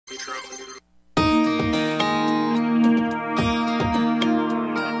The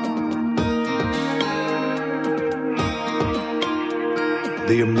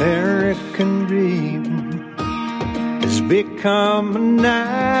American dream has become a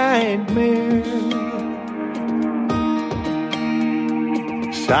nightmare.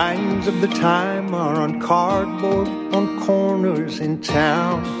 Signs of the time are on cardboard on corners in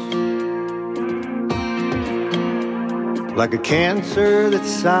town. Like a cancer that's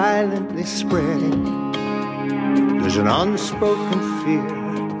silently spreading, there's an unspoken fear.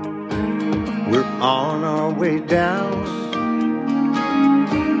 We're on our way down.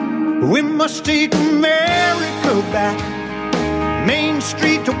 We must take America back. Main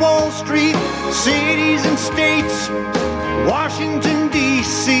Street to Wall Street, cities and states, Washington,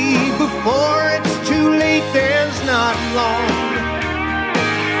 D.C. Before it's too late, there's not long.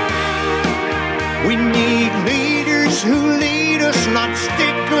 We need leaders who lead us, not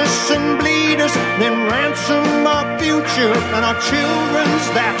stick us and bleed us, then ransom our future and our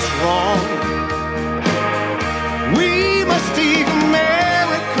children's, that's wrong. We must take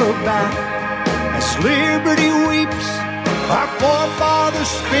America back as liberty weeps, our forefathers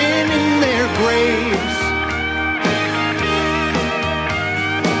spinning their graves.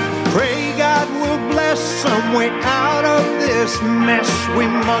 Pray God will bless some way out of this mess. We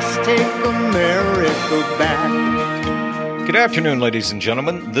must take America back. Good afternoon, ladies and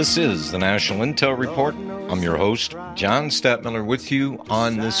gentlemen. This is the National Intel Report. I'm your host, John Stadtmiller, with you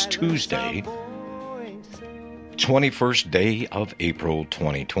on this Tuesday, 21st day of April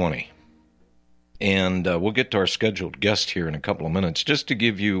 2020. And we'll get to our scheduled guest here in a couple of minutes, just to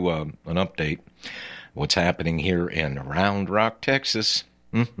give you an update what's happening here in Round Rock, Texas.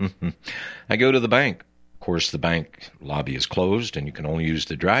 I go to the bank. Of course, the bank lobby is closed, and you can only use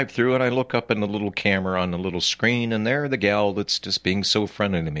the drive-thru, and I look up in the little camera on the little screen, and there the gal that's just being so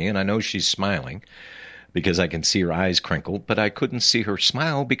friendly to me, and I know she's smiling because I can see her eyes crinkle, but I couldn't see her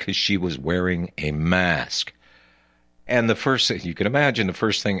smile because she was wearing a mask. And the first thing, you can imagine, the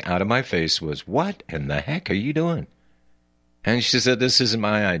first thing out of my face was, "What in the heck are you doing?" And she said, "This isn't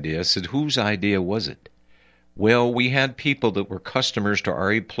my idea." I said, "Whose idea was it?" "Well, we had people that were customers to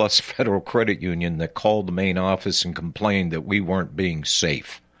RE Plus Federal Credit Union that called the main office and complained that we weren't being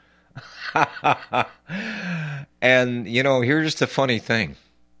safe." And, you know, here's the funny thing.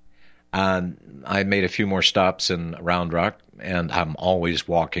 I made a few more stops in Round Rock, and I'm always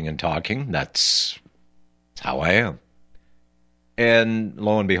walking and talking. That's how I am. And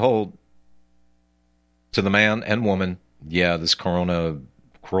lo and behold, to the man and woman, yeah, this coronavirus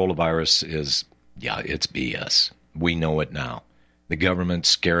is, yeah, it's BS. We know it now. The government's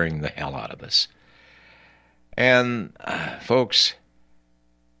scaring the hell out of us. And, folks,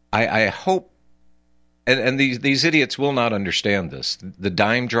 I hope, and these idiots will not understand this. The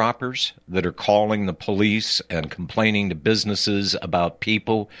dime droppers that are calling the police and complaining to businesses about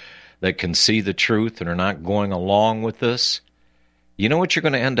people that can see the truth and are not going along with this, you know what you're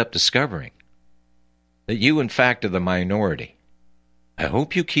going to end up discovering? That you, in fact, are the minority. I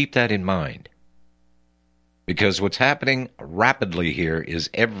hope you keep that in mind. Because what's happening rapidly here is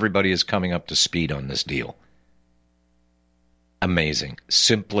everybody is coming up to speed on this deal. Amazing.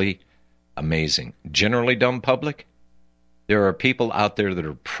 Simply amazing. Generally dumb public, there are people out there that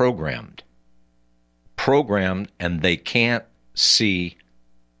are programmed, and they can't see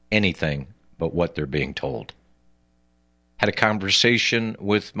anything but what they're being told. Had a conversation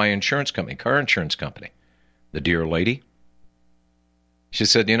with my insurance company, car insurance company. The dear lady, she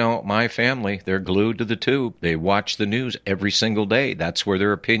said, you know, my family, they're glued to the tube. They watch the news every single day. That's where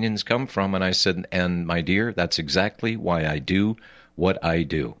their opinions come from. And I said, and my dear, that's exactly why I do what I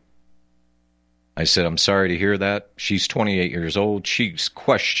do. I said, I'm sorry to hear that. She's 28 years old. She's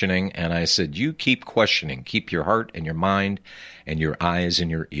questioning. And I said, you keep questioning. Keep your heart and your mind and your eyes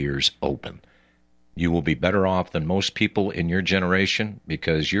and your ears open. You will be better off than most people in your generation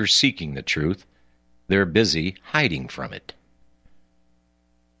because you're seeking the truth. They're busy hiding from it.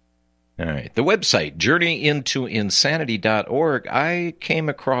 All right. The website, journeyintoinsanity.org, I came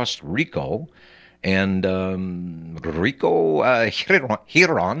across Rico and Rico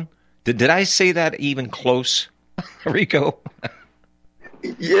Hiron. Did I say that even close, Rico?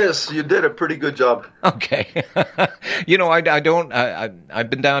 Yes, you did a pretty good job. Okay. You know, I've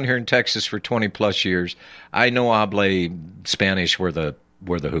been down here in Texas for 20 plus years. I know habla Spanish where the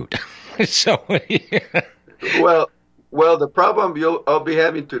hoot. So, yeah. Well, the problem I'll be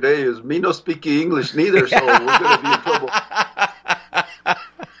having today is me not speaking English neither, so we're going to be in trouble.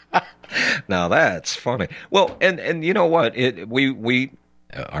 Now that's funny. Well, and you know what? We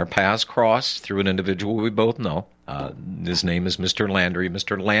our paths crossed through an individual we both know. His name is Mr. Landry.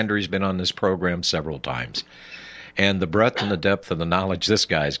 Mr. Landry's been on this program several times. And the breadth and the depth of the knowledge this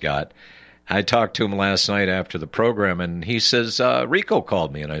guy's got. I talked to him last night after the program, and he says, Rico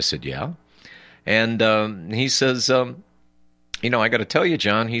called me. And I said, yeah. And he says, I got to tell you,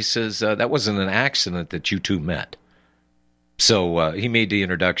 John, he says, that wasn't an accident that you two met. So he made the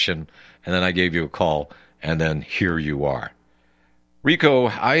introduction, and then I gave you a call, and then here you are. Rico,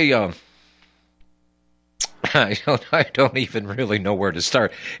 I don't even really know where to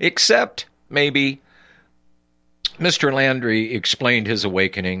start, except maybe Mr. Landry explained his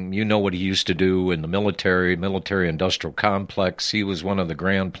awakening. You know what he used to do in the military-industrial complex. He was one of the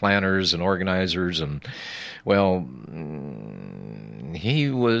grand planners and organizers, and, well, he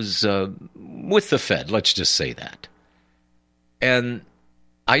was with the Fed, let's just say that. And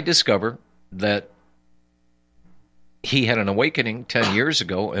I discover that he had an awakening 10 years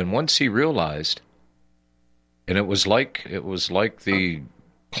ago, and once he realized, and it was like the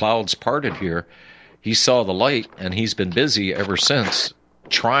clouds parted here, he saw the light, and he's been busy ever since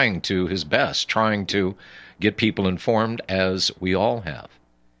trying to get people informed, as we all have.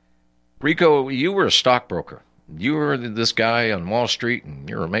 Rico, you were a stockbroker. You were this guy on Wall Street, and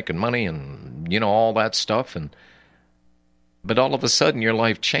you were making money and, all that stuff, but all of a sudden your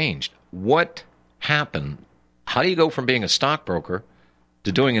life changed. What happened? How do you go from being a stockbroker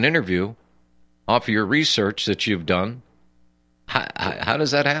to doing an interview off of your research that you've done? How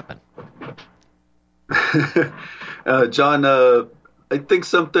does that happen? John, I think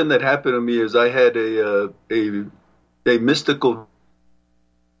something that happened to me is I had a mystical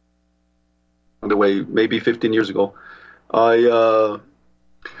the way maybe 15 years ago. I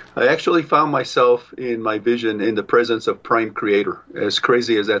actually found myself in my vision in the presence of Prime Creator, as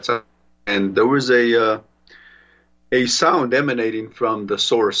crazy as that sounds. And there was a sound emanating from the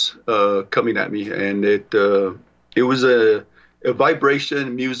source coming at me, and it was a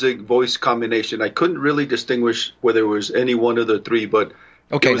vibration, music, voice combination. I couldn't really distinguish whether it was any one of the three, but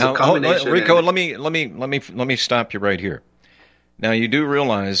okay. It was now, a combination. Rico, let me stop you right here. Now, you do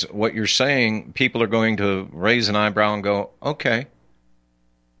realize what you're saying. People are going to raise an eyebrow and go, "Okay."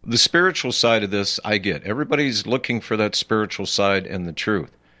 The spiritual side of this, I get. Everybody's looking for that spiritual side and the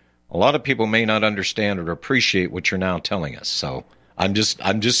truth. A lot of people may not understand or appreciate what you're now telling us. So I'm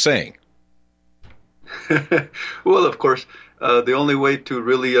just saying. Well, of course, the only way to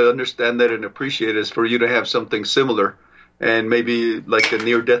really understand that and appreciate it is for you to have something similar, and maybe like a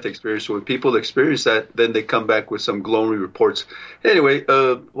near-death experience. When people experience that, then they come back with some glowing reports. Anyway,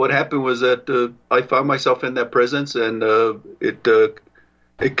 what happened was that I found myself in that presence, and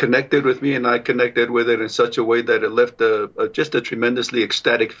it connected with me, and I connected with it in such a way that it left just a tremendously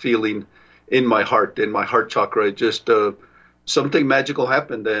ecstatic feeling in my heart chakra. It just something magical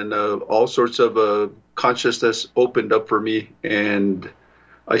happened, and all sorts of consciousness opened up for me, and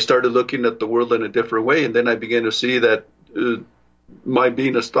I started looking at the world in a different way. And then I began to see that my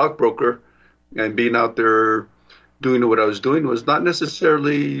being a stockbroker and being out there doing what I was doing was not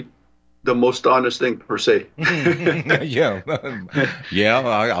necessarily the most honest thing per se. Yeah,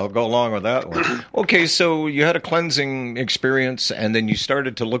 I'll go along with that one. Okay, so you had a cleansing experience, and then you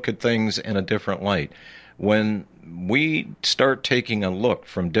started to look at things in a different light. When we start taking a look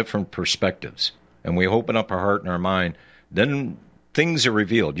from different perspectives, and we open up our heart and our mind, then things are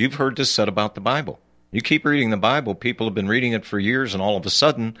revealed. You've heard this said about the Bible. You keep reading the Bible, people have been reading it for years, and all of a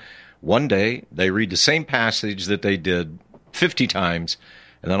sudden, one day, they read the same passage that they did 50 times,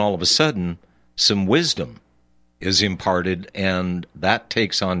 and then all of a sudden, some wisdom is imparted, and that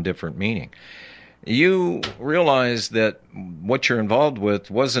takes on different meaning. You realize that what you're involved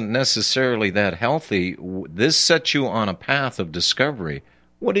with wasn't necessarily that healthy. This set you on a path of discovery.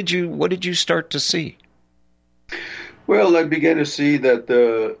 What did you start to see? Well, I began to see that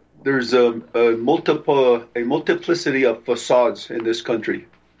there's a multiplicity of facades in this country.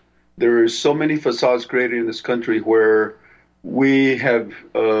 There are so many facades created in this country where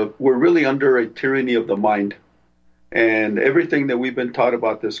we're really under a tyranny of the mind, and everything that we've been taught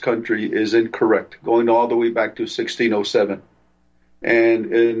about this country is incorrect, going all the way back to 1607.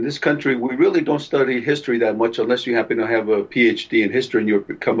 And in this country, we really don't study history that much unless you happen to have a PhD in history and you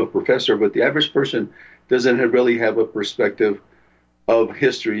become a professor. But the average person doesn't really have a perspective of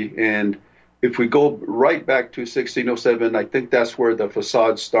history. And if we go right back to 1607, I think that's where the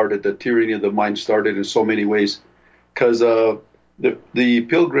facade started, the tyranny of the mind started in so many ways. Because the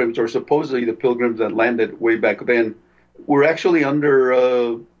pilgrims, or supposedly the pilgrims that landed way back then, were actually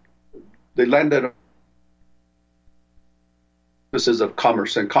they landed purposes of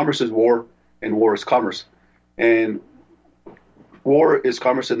commerce, and commerce is war, and war is commerce. And war is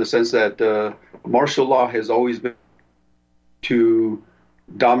commerce in the sense that martial law has always been to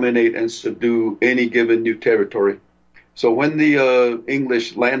dominate and subdue any given new territory. So when the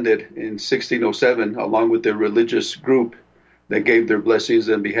English landed in 1607, along with their religious group that gave their blessings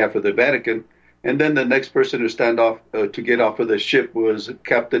on behalf of the Vatican, and then the next person to stand off to get off of the ship was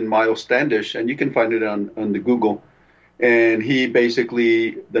Captain Miles Standish, and you can find it on the Google. And he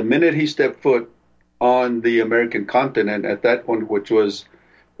basically, the minute he stepped foot on the American continent at that point, which was,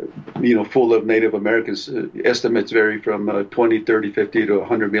 full of Native Americans, estimates vary from 20, 30, 50 to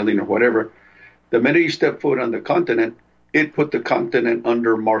 100 million or whatever. The minute he stepped foot on the continent, it put the continent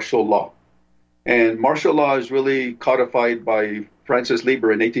under martial law. And martial law is really codified by Francis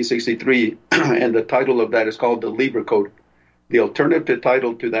Lieber in 1863, and the title of that is called the Lieber Code. The alternative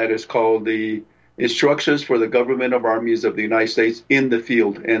title to that is called the Instructions for the Government of Armies of the United States in the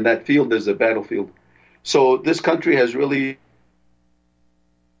Field, and that field is the battlefield. So this country has really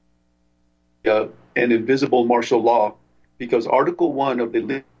an invisible martial law, because Article 1 of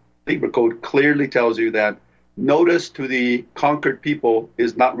the Lieber Code clearly tells you that notice to the conquered people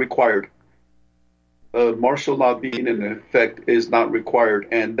is not required. Martial law being in effect is not required,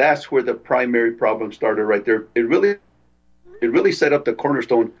 and that's where the primary problem started right there. It really set up the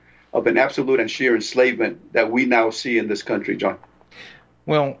cornerstone of an absolute and sheer enslavement that we now see in this country, John.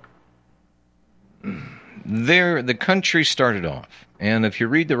 Well, the country started off, and if you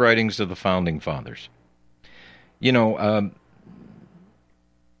read the writings of the Founding Fathers,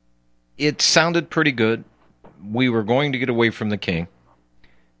 it sounded pretty good. We were going to get away from the king.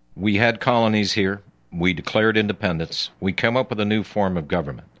 We had colonies here. We declared independence. We came up with a new form of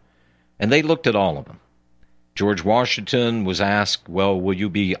government. And they looked at all of them. George Washington was asked, well, will you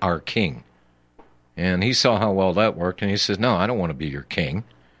be our king? And he saw how well that worked, and he says, no, I don't want to be your king.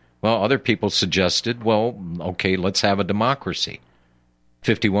 Well, other people suggested, well, okay, let's have a democracy.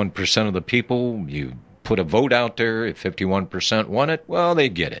 51% of the people, you put a vote out there. If 51% want it, well, they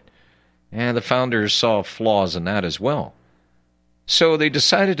get it. And the founders saw flaws in that as well. So they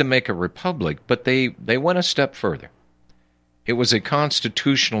decided to make a republic, but they went a step further. It was a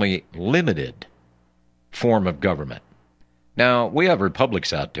constitutionally limited form of government. Now, we have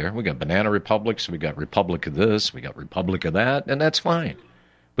republics out there. We got banana republics, we got republic of this, we got republic of that, and that's fine.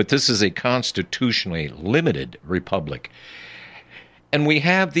 But this is a constitutionally limited republic. And we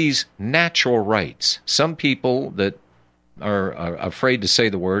have these natural rights. Some people that are afraid to say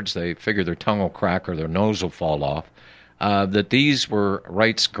the words, they figure their tongue will crack or their nose will fall off, that these were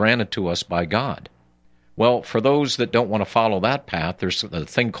rights granted to us by God. Well, for those that don't want to follow that path, there's a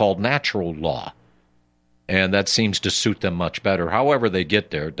thing called natural law, and that seems to suit them much better. However they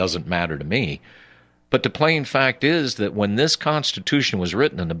get there, it doesn't matter to me. But the plain fact is that when this Constitution was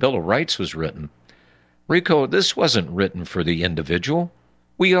written and the Bill of Rights was written, Rico, this wasn't written for the individual.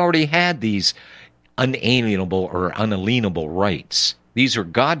 We already had these unalienable or unalienable rights. These are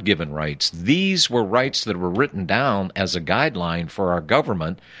God-given rights. These were rights that were written down as a guideline for our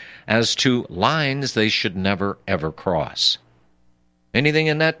government as to lines they should never, ever cross. Anything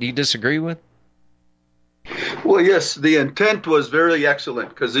in that you disagree with? Well, yes, the intent was very excellent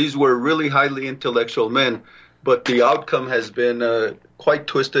because these were really highly intellectual men, but the outcome has been quite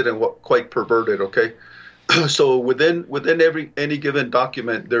twisted and quite perverted, okay? So within any given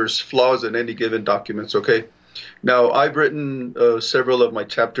document, there's flaws in any given documents, okay? Now, I've written several of my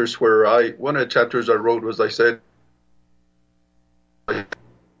chapters where one of the chapters I wrote was, I said,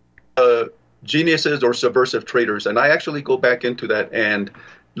 geniuses or subversive traitors. And I actually go back into that and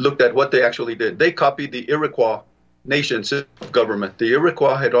looked at what they actually did. They copied the Iroquois nation system of government. The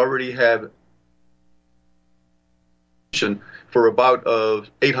Iroquois had already had for about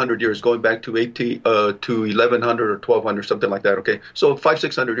 800 years, going back to 1100 or 1200, something like that. Okay, so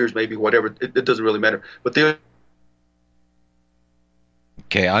 500-600 years, maybe, whatever. It doesn't really matter. But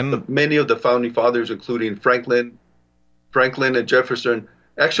many of the founding fathers, including Franklin and Jefferson,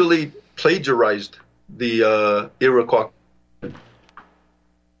 actually plagiarized the Iroquois.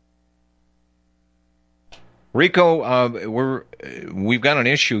 Rico, we've got an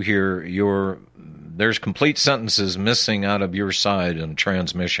issue here. There's complete sentences missing out of your side in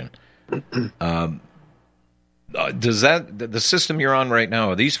transmission. Does the system you're on right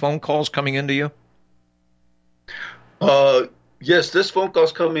now, are these phone calls coming into you? Yes, this phone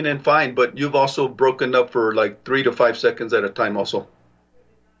call's coming in fine, but you've also broken up for like 3 to 5 seconds at a time also.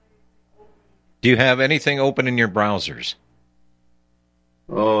 Do you have anything open in your browsers?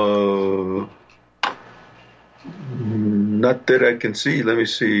 Not that I can see. Let me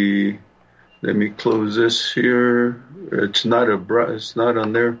see. Let me close this here. It's not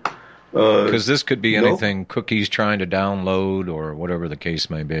on there. Because this could be No. anything, cookies trying to download or whatever the case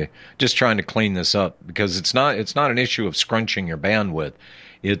may be. Just trying to clean this up because it's not an issue of scrunching your bandwidth.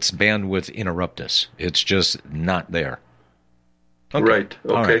 It's bandwidth interruptus. It's just not there. Okay. Right.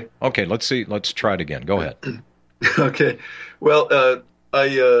 Okay. All right. Okay. Let's see. Let's try it again. Go ahead. Okay. Well,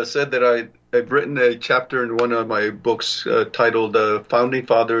 I said that I've written a chapter in one of my books titled Founding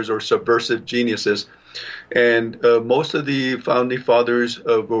Fathers or Subversive Geniuses. And most of the Founding Fathers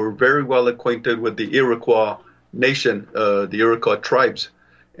were very well acquainted with the Iroquois nation, the Iroquois tribes.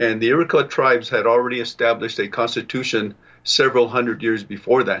 And the Iroquois tribes had already established a constitution several hundred years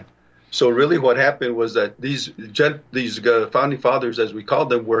before that. So really what happened was that these Founding Fathers, as we call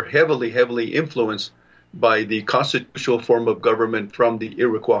them, were heavily influenced by the constitutional form of government from the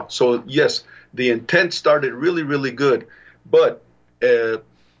Iroquois. So yes, the intent started really good, but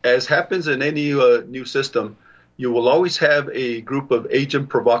as happens in any new system, you will always have a group of agent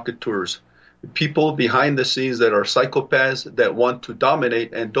provocateurs, people behind the scenes that are psychopaths that want to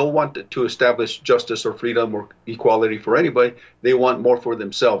dominate and don't want to establish justice or freedom or equality for anybody. They want more for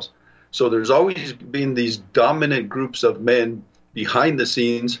themselves. So there's always been these dominant groups of men behind the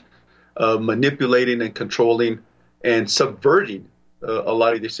scenes manipulating and controlling and subverting a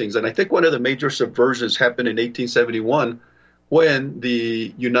lot of these things. And I think one of the major subversions happened in 1871 when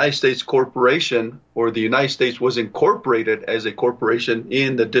the United States Corporation, or the United States was incorporated as a corporation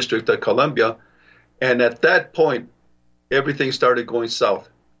in the District of Columbia. And at that point, everything started going south.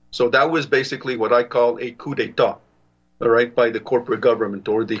 So that was basically what I call a coup d'etat, all right, by the corporate government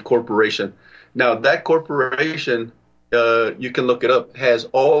or the corporation. Now, that corporation, you can look it up, has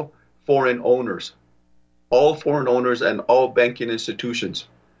all foreign owners and all banking institutions.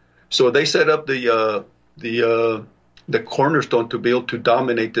 So they set up the cornerstone to be able to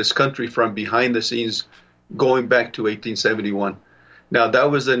dominate this country from behind the scenes going back to 1871. Now, that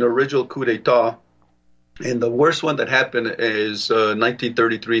was an original coup d'etat. And the worst one that happened is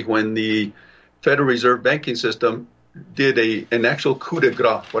 1933 when the Federal Reserve banking system did an actual coup de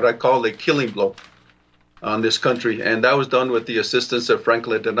grace, what I call a killing blow on this country. And that was done with the assistance of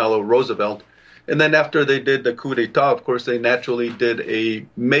Franklin Delano Roosevelt. And then after they did the coup d'etat, of course, they naturally did a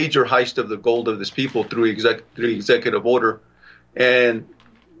major heist of the gold of this people through executive order. And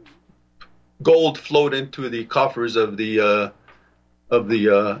gold flowed into the coffers of the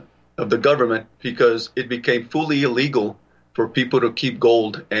government because it became fully illegal for people to keep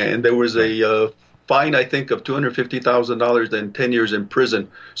gold. And there was a fine, I think, of $250,000 and 10 years in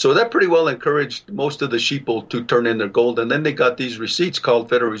prison. So that pretty well encouraged most of the sheeple to turn in their gold. And then they got these receipts called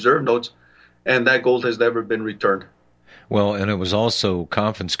Federal Reserve notes. And that gold has never been returned. Well, and it was also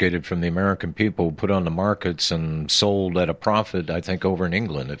confiscated from the American people, put on the markets, and sold at a profit, I think, over in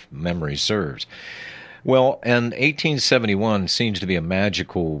England, if memory serves. Well, and 1871 seems to be a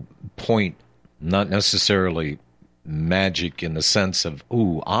magical point, not necessarily magic in the sense of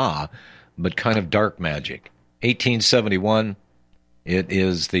ooh, ah, but kind of dark magic. 1871, it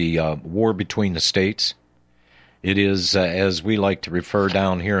is the war between the states. It is, as we like to refer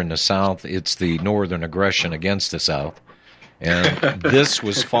down here in the South, it's the Northern aggression against the South. And this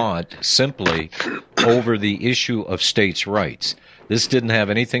was fought simply over the issue of states' rights. This didn't have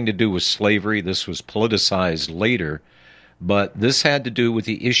anything to do with slavery. This was politicized later. But this had to do with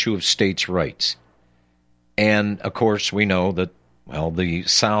the issue of states' rights. And, of course, we know that, well, the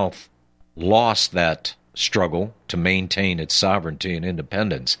South lost that struggle to maintain its sovereignty and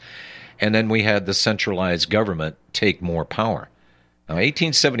independence. And then we had the centralized government take more power. Now,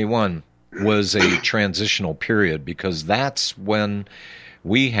 1871 was a transitional period because that's when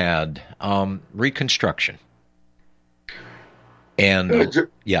we had Reconstruction. And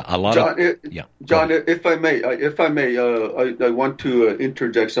a lot John, of John, if I may, I want to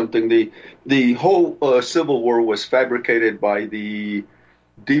interject something. The whole Civil War was fabricated by the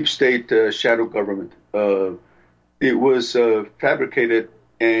deep state shadow government. It was fabricated,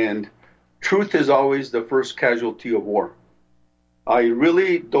 and truth is always the first casualty of war. I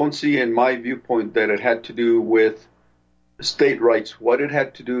really don't see in my viewpoint that it had to do with state rights. What it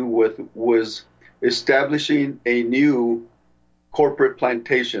had to do with was establishing a new corporate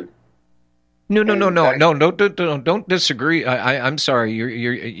plantation. No, don't disagree. I'm sorry.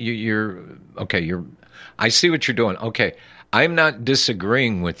 You're okay. I see what you're doing. Okay. I'm not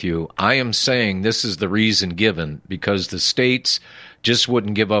disagreeing with you. I am saying this is the reason given because the states just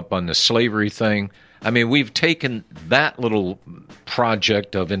wouldn't give up on the slavery thing. I mean, we've taken that little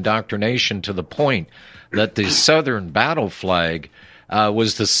project of indoctrination to the point that the Southern battle flag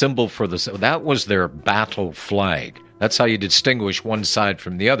was the symbol for that was their battle flag. That's how you distinguish one side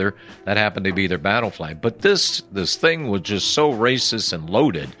from the other. That happened to be their battle flag. But this thing was just so racist and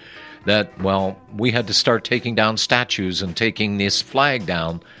loaded that, well, we had to start taking down statues and taking this flag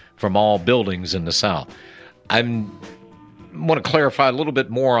down from all buildings in the South. I want to clarify a little bit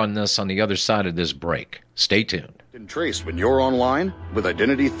more on this on the other side of this break. Stay tuned. Can trace when you're online? With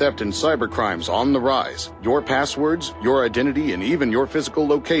identity theft and cybercrimes on the rise, your passwords, your identity, and even your physical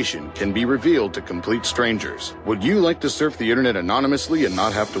location can be revealed to complete strangers. Would you like to surf the internet anonymously and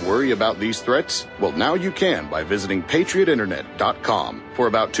not have to worry about these threats? Well, now you can by visiting patriotinternet.com. For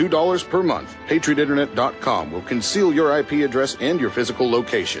about $2 per month, patriotinternet.com will conceal your IP address and your physical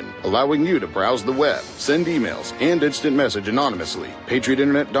location, allowing you to browse the web, send emails, and instant message anonymously.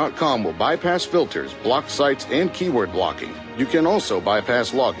 patriotinternet.com will bypass filters, block sites, and keyword blocking. You can also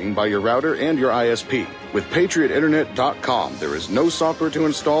bypass logging by your router and your ISP. With patriotinternet.com, there is no software to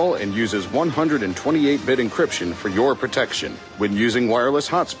install and uses 128-bit encryption for your protection. When using wireless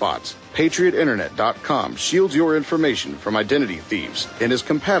hotspots, patriotinternet.com shields your information from identity thieves and is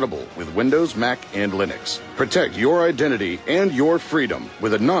compatible with Windows, Mac, and Linux. Protect your identity and your freedom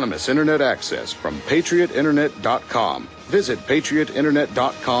with anonymous internet access from patriotinternet.com. Visit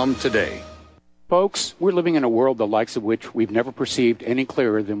patriotinternet.com today. Folks, we're living in a world the likes of which we've never perceived any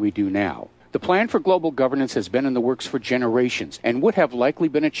clearer than we do now. The plan for global governance has been in the works for generations and would have likely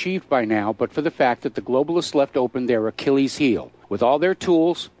been achieved by now but for the fact that the globalists left open their Achilles heel. With all their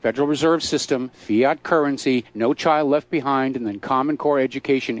tools, Federal Reserve System, fiat currency, no child left behind, and then Common Core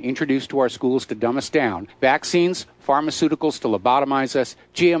education introduced to our schools to dumb us down, vaccines, pharmaceuticals to lobotomize us,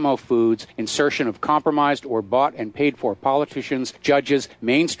 GMO foods, insertion of compromised or bought and paid for politicians, judges,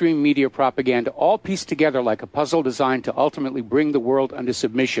 mainstream media propaganda, all pieced together like a puzzle designed to ultimately bring the world under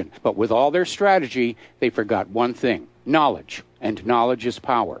submission. But with all their strategy, they forgot one thing: knowledge. And knowledge is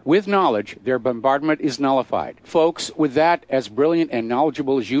power. With knowledge, their bombardment is nullified. Folks, with that, as brilliant and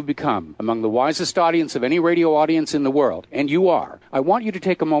knowledgeable as you've become, among the wisest audience of any radio audience in the world, and you are, I want you to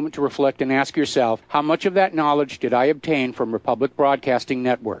take a moment to reflect and ask yourself, how much of that knowledge did I obtain from Republic Broadcasting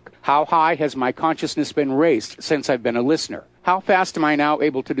Network? How high has my consciousness been raised since I've been a listener? How fast am I now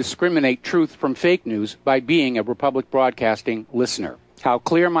able to discriminate truth from fake news by being a Republic Broadcasting listener? How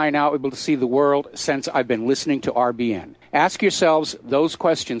clear am I now able to see the world since I've been listening to RBN? Ask yourselves those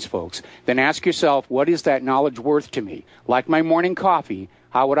questions, folks. Then ask yourself, what is that knowledge worth to me? Like my morning coffee,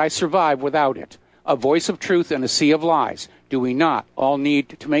 how would I survive without it? A voice of truth in a sea of lies. Do we not all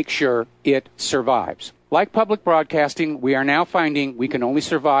need to make sure it survives? Like public broadcasting, we are now finding we can only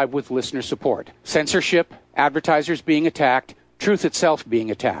survive with listener support. Censorship, advertisers being attacked, truth itself being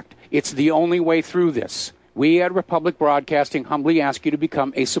attacked. It's the only way through this. We at Republic Broadcasting humbly ask you to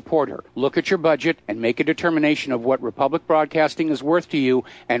become a supporter. Look at your budget and make a determination of what Republic Broadcasting is worth to you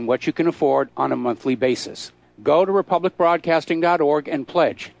and what you can afford on a monthly basis. Go to republicbroadcasting.org and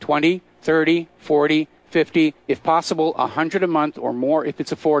pledge $20, $30, $40, $50, if possible, $100 a month or more if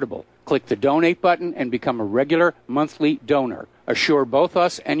it's affordable. Click the donate button and become a regular monthly donor. Assure both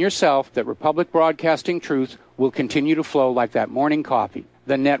us and yourself that Republic Broadcasting truth will continue to flow like that morning coffee.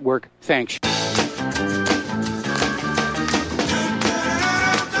 The network thanks you.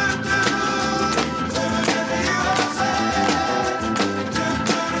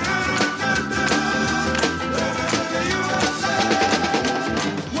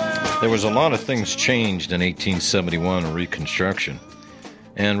 There was a lot of things changed in 1871 Reconstruction.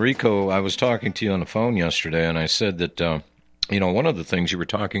 And Rico, I was talking to you on the phone yesterday, and I said that, one of the things you were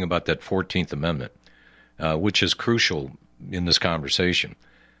talking about, that 14th Amendment, which is crucial in this conversation.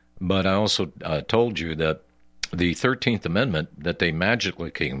 But I also told you that the 13th Amendment that they magically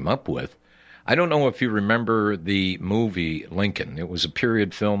came up with, I don't know if you remember the movie Lincoln. It was a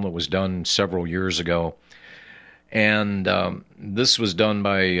period film that was done several years ago. And this was done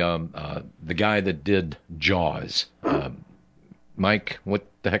by the guy that did Jaws. Mike, what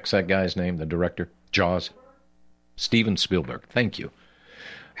the heck's that guy's name, the director? Jaws? Steven Spielberg. Thank you.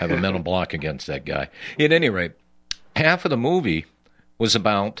 I have a mental block against that guy. At any rate, half of the movie was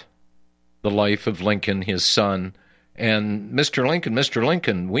about the life of Lincoln, his son, and Mr.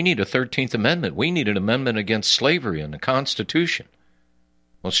 Lincoln, we need a 13th Amendment. We need an amendment against slavery in the Constitution.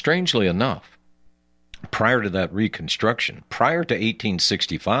 Well, strangely enough, prior to that Reconstruction, prior to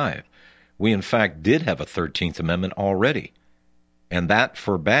 1865, we in fact did have a 13th Amendment already. And that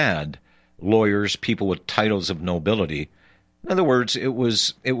forbade lawyers, people with titles of nobility. In other words, it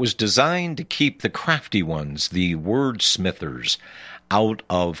was designed to keep the crafty ones, the wordsmithers, out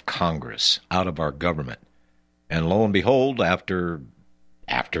of Congress, out of our government. And lo and behold, after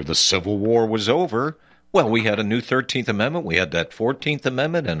the Civil War was over, well, we had a new 13th Amendment, we had that 14th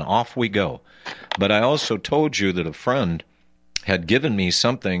Amendment, and off we go. But I also told you that a friend had given me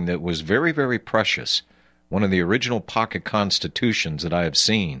something that was very, very precious, one of the original pocket constitutions that I have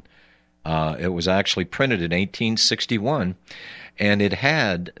seen. It was actually printed in 1861, and it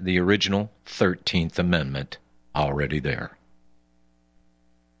had the original 13th Amendment already there.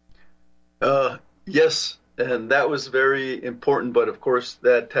 Yes, and that was very important, but of course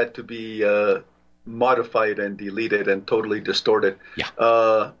that had to be modified and deleted and totally distorted.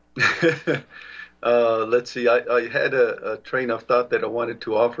 Yeah. Let's see, I had a train of thought that I wanted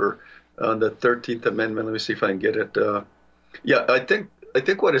to offer on the 13th Amendment. Let me see if I can get it. I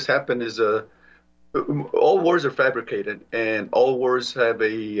think what has happened is all wars are fabricated, and all wars have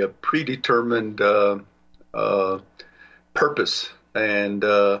a predetermined purpose. And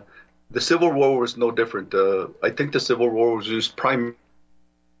the Civil War was no different. I think the Civil War was used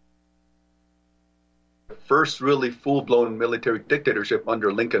first really full-blown military dictatorship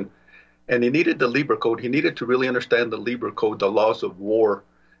under Lincoln. And he needed the Lieber Code. He needed to really understand the Lieber Code, the laws of war.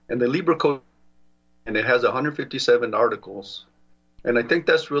 And the Lieber Code, and it has 157 articles. And I think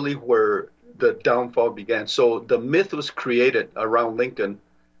that's really where the downfall began. So the myth was created around Lincoln,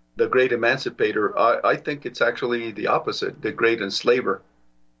 the great emancipator. I think it's actually the opposite, the great enslaver.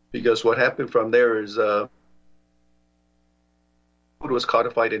 Because what happened from there is it was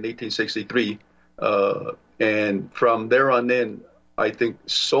codified in 1863. And from there on in, I think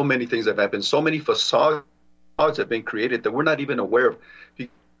so many things have happened. So many facades have been created that we're not even aware of.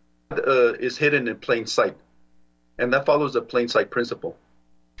 Is hidden in plain sight. And that follows the plain sight principle.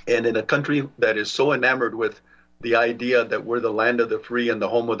 And in a country that is so enamored with the idea that we're the land of the free and the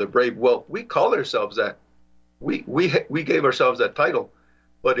home of the brave, well, we call ourselves that. We gave ourselves that title.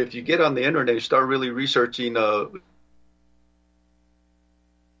 But if you get on the internet, you start really researching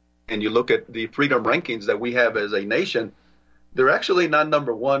and you look at the freedom rankings that we have as a nation, they're actually not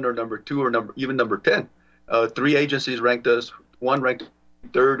number 1 or number 2 or even number 10. 3 agencies ranked us, one ranked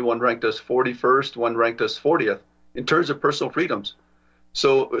 3rd, one ranked us 41st, one ranked us 40th in terms of personal freedoms.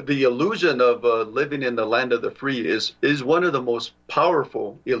 So the illusion of living in the land of the free is one of the most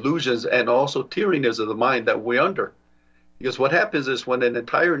powerful illusions and also tyrannies of the mind that we're under. Because what happens is when an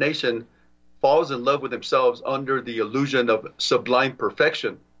entire nation falls in love with themselves under the illusion of sublime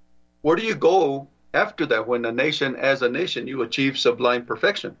perfection, where do you go after that when as a nation, you achieve sublime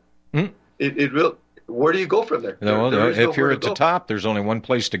perfection? Where do you go from there? If you're at the top, there's only one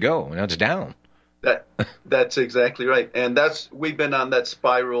place to go, and that's down. That's exactly right. And we've been on that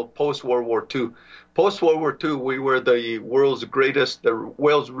spiral post-World War II. Post-World War II, we were the world's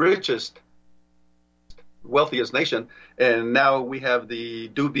richest, wealthiest nation, and now we have the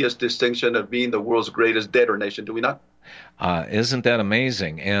dubious distinction of being the world's greatest debtor nation, do we not? Isn't that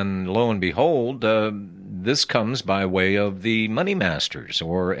amazing? And lo and behold, this comes by way of the money masters,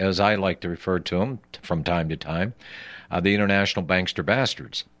 or as I like to refer to them from time to time, the international bankster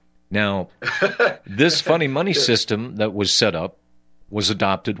bastards. Now, this funny money system that was set up was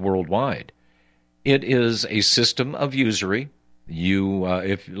adopted worldwide. It is a system of usury.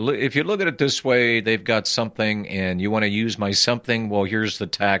 If you look at it this way, they've got something and you want to use my something, well, here's the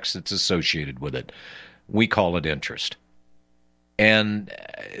tax that's associated with it. We call it interest. And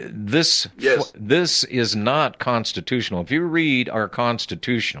this is not constitutional. If you read our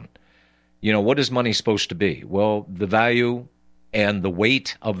Constitution, what is money supposed to be? Well, the value and the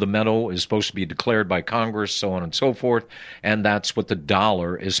weight of the metal is supposed to be declared by Congress, so on and so forth, and that's what the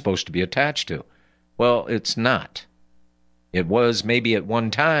dollar is supposed to be attached to. Well, it's not. It was maybe at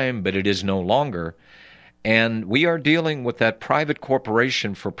one time, but it is no longer. And we are dealing with that private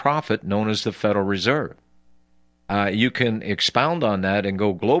corporation for profit known as the Federal Reserve. You can expound on that and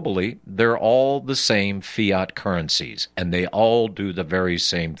go globally. They're all the same fiat currencies, and they all do the very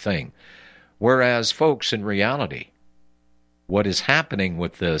same thing. Whereas, folks, in reality, what is happening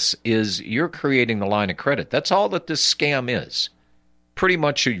with this is you're creating the line of credit. That's all that this scam is. Pretty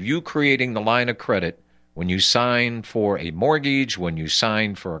much you creating the line of credit when you sign for a mortgage, when you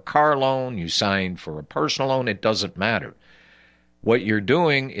sign for a car loan, you sign for a personal loan, it doesn't matter. What you're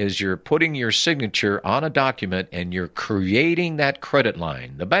doing is you're putting your signature on a document and you're creating that credit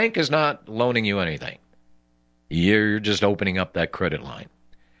line. The bank is not loaning you anything. You're just opening up that credit line.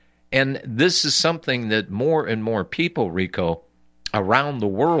 And this is something that more and more people, Rico, around the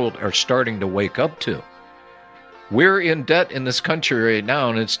world are starting to wake up to. We're in debt in this country right now,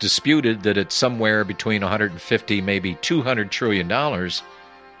 and it's disputed that it's somewhere between 150, maybe $200 trillion.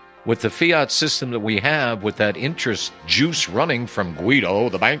 With the fiat system that we have, with that interest juice running from Guido,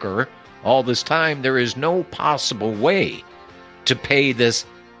 the banker, all this time, there is no possible way to pay this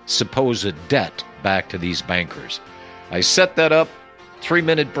supposed debt back to these bankers. I set that up.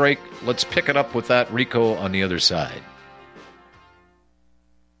 3-minute break. Let's pick it up with that, Rico, on the other side.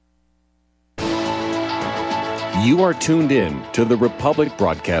 You are tuned in to the Republic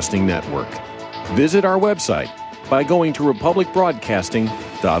Broadcasting Network. Visit our website by going to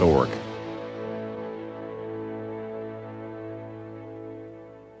republicbroadcasting.org.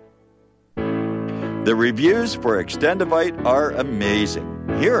 The reviews for Extendivite are amazing.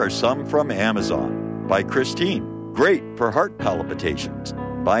 Here are some from Amazon. By Christine, great for heart palpitations.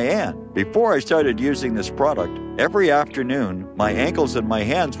 By Anne, before I started using this product, every afternoon my ankles and my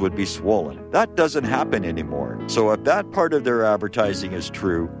hands would be swollen. That doesn't happen anymore. So if that part of their advertising is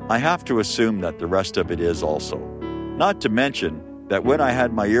true, I have to assume that the rest of it is also. Not to mention that when I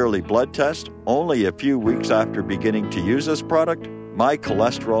had my yearly blood test, only a few weeks after beginning to use this product, my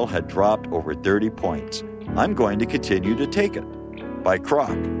cholesterol had dropped over 30 points. I'm going to continue to take it. By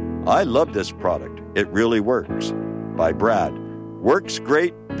Croc, I love this product. It really works. By Brad, works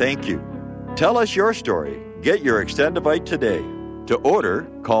great, thank you. Tell us your story. Get your Extendivite today. To order,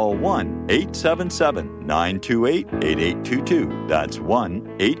 call 1-877-928-8822. That's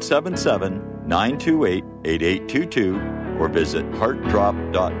 1-877-928-8822 or visit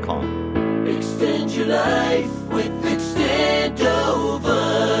heartdrop.com. Extend your life with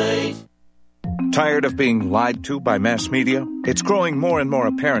Extendovite. Tired of being lied to by mass media? It's growing more and more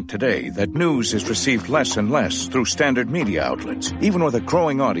apparent today that news is received less and less through standard media outlets. Even with a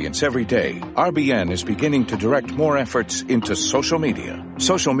growing audience every day, RBN is beginning to direct more efforts into social media.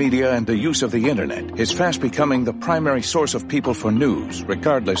 Social media and the use of the internet is fast becoming the primary source of people for news,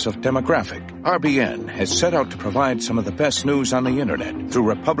 regardless of demographic. RBN has set out to provide some of the best news on the internet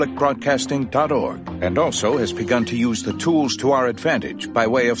through republicbroadcasting.org, and also has begun to use the tools to our advantage by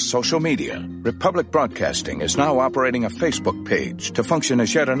way of social media. Republic Broadcasting is now operating a Facebook page to function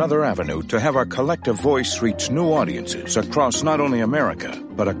as yet another avenue to have our collective voice reach new audiences across not only America,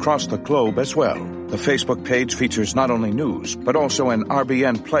 but across the globe as well. The Facebook page features not only news, but also an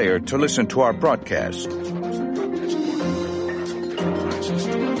RBN player to listen to our broadcast.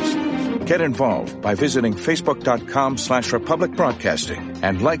 Get involved by visiting facebook.com/Republic Broadcasting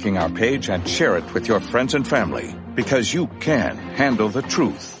and liking our page and share it with your friends and family, because you can handle the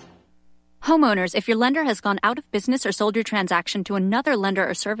truth. Homeowners, if your lender has gone out of business or sold your transaction to another lender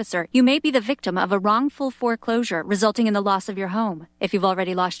or servicer, you may be the victim of a wrongful foreclosure resulting in the loss of your home. If you've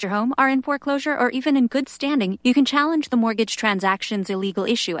already lost your home, are in foreclosure, or even in good standing, you can challenge the mortgage transaction's illegal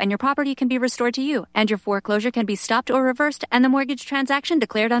issue and your property can be restored to you, and your foreclosure can be stopped or reversed and the mortgage transaction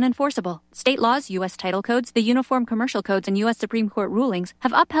declared unenforceable. State laws, U.S. title codes, the Uniform Commercial Codes, and U.S. Supreme Court rulings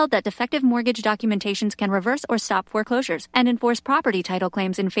have upheld that defective mortgage documentations can reverse or stop foreclosures and enforce property title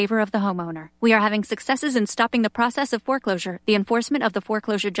claims in favor of the homeowner. We are having successes in stopping the process of foreclosure, the enforcement of the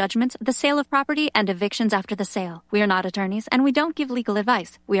foreclosure judgments, the sale of property, and evictions after the sale. We are not attorneys, and we don't give legal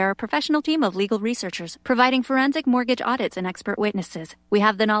advice. We are a professional team of legal researchers, providing forensic mortgage audits and expert witnesses. We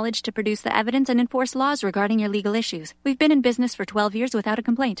have the knowledge to produce the evidence and enforce laws regarding your legal issues. We've been in business for 12 years without a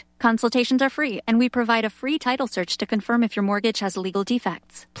complaint. Consultations are free, and we provide a free title search to confirm if your mortgage has legal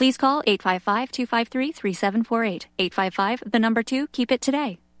defects. Please call 855-253-3748. 855, the number 2, keep it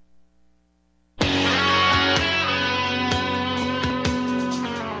today.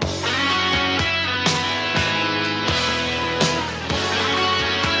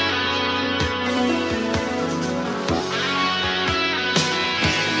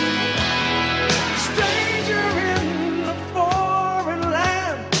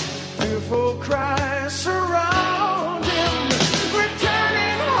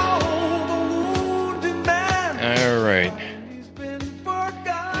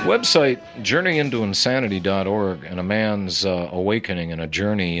 Website journeyintoinsanity.org, and a man's awakening and a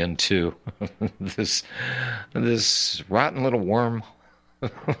journey into this rotten little worm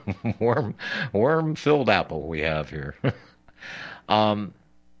filled apple we have here.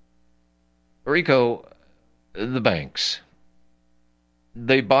 Rico, the banks,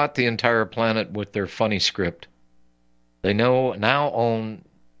 they bought the entire planet with their funny script. They now own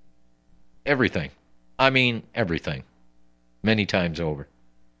everything. I mean everything, many times over.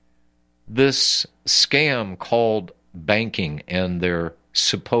 This scam called banking and their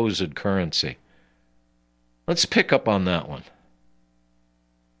supposed currency. Let's pick up on that one.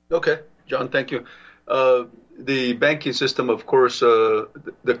 Okay, John, thank you. The banking system, of course,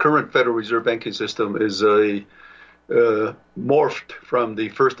 the current Federal Reserve banking system is morphed from the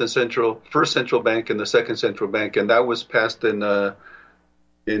first central bank and the second central bank, and that was passed in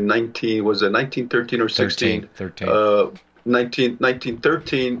 1913 or 16?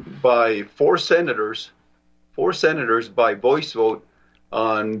 1913 by four senators by voice vote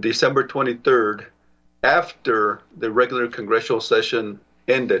on December 23rd, after the regular congressional session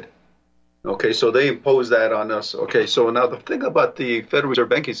ended. Okay, so they impose that on us. Okay, so now the thing about the Federal Reserve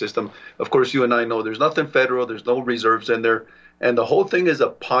banking system, of course, you and I know there's nothing federal, there's no reserves in there, and the whole thing is a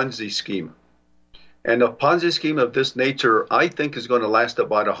Ponzi scheme. And a Ponzi scheme of this nature, I think, is going to last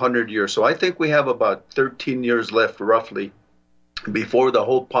about 100 years. So I think we have about 13 years left, roughly, before the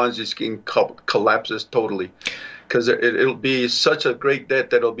whole Ponzi scheme collapses totally. Because it'll be such a great debt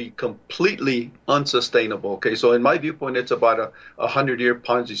that it'll be completely unsustainable. Okay, so in my viewpoint, it's about a 100-year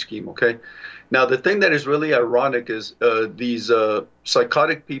Ponzi scheme. Okay, now the thing that is really ironic is these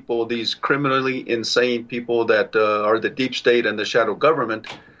psychotic people, these criminally insane people that are the deep state and the shadow government.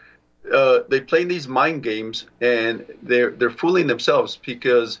 They play these mind games, and they're fooling themselves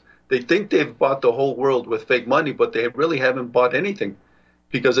because they think they've bought the whole world with fake money, but they really haven't bought anything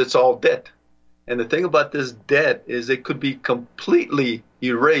because it's all debt. And the thing about this debt is it could be completely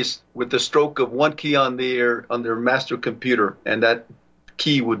erased with the stroke of one key on their master computer, and that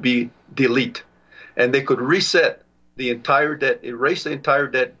key would be delete. And they could reset the entire debt, erase the entire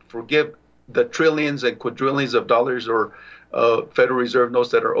debt, forgive the trillions and quadrillions of dollars or Federal Reserve notes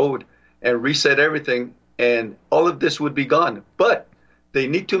that are owed, and reset everything, and all of this would be gone. But they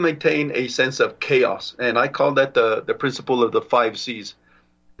need to maintain a sense of chaos, and I call that the principle of the 5 C's.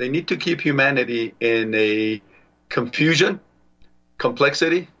 They need to keep humanity in a confusion,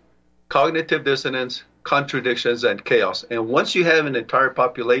 complexity, cognitive dissonance, contradictions, and chaos. And once you have an entire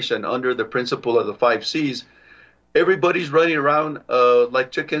population under the principle of the 5 C's, everybody's running around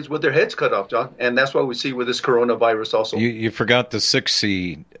like chickens with their heads cut off, John. And that's what we see with this coronavirus also. You forgot the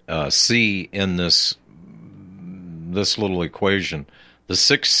 6th C in this little equation. The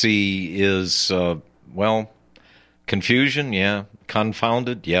 6th C is, confusion, yeah.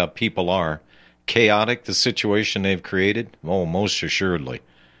 Confounded, yeah, people are. Chaotic, the situation they've created, oh, most assuredly.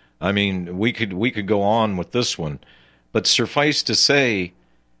 I mean, we could go on with this one, but suffice to say,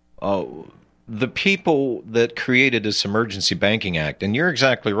 the people that created this Emergency Banking Act, and you're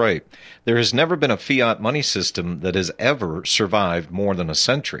exactly right, there has never been a fiat money system that has ever survived more than a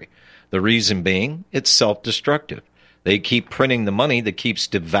century. The reason being, it's self-destructive. They keep printing the money that keeps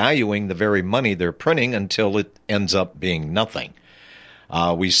devaluing the very money they're printing until it ends up being nothing.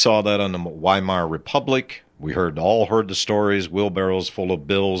 We saw that on the Weimar Republic. We all heard the stories, wheelbarrows full of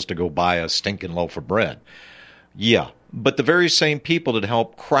bills to go buy a stinking loaf of bread. Yeah, but the very same people that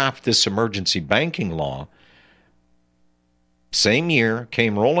helped craft this emergency banking law, same year,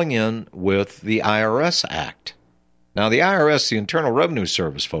 came rolling in with the IRS Act. Now, the IRS, the Internal Revenue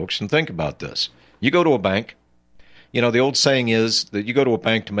Service, folks, and think about this. You go to a bank. You know, the old saying is that you go to a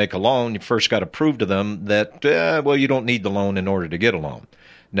bank to make a loan, you first got to prove to them that, you don't need the loan in order to get a loan.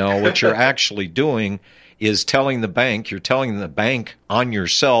 No, what you're actually doing is telling the bank on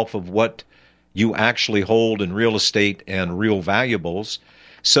yourself of what you actually hold in real estate and real valuables.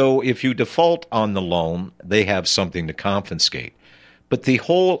 So if you default on the loan, they have something to confiscate. But the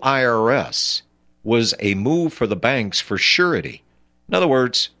whole IRS was a move for the banks for surety. In other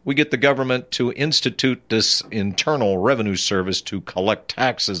words, we get the government to institute this Internal Revenue Service to collect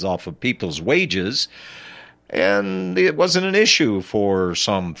taxes off of people's wages, and it wasn't an issue for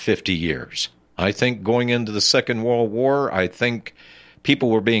some 50 years. I think going into the Second World War, I think people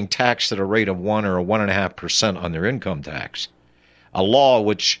were being taxed at a rate of 1 or 1.5% on their income tax. A law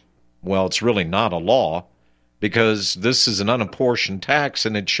which, it's really not a law, because this is an unapportioned tax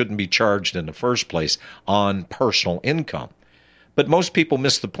and it shouldn't be charged in the first place on personal income. But most people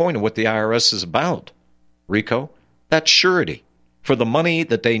miss the point of what the IRS is about, Rico. That's surety for the money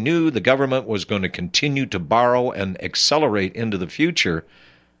that they knew the government was going to continue to borrow and accelerate into the future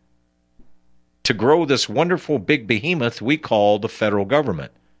to grow this wonderful big behemoth we call the federal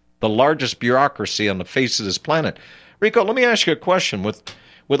government, the largest bureaucracy on the face of this planet. Rico, let me ask you a question.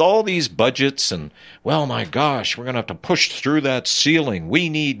 With all these budgets and, my gosh, we're going to have to push through that ceiling. We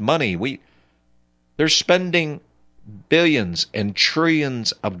need money. They're spending billions and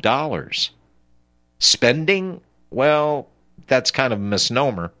trillions of dollars. Spending? That's kind of a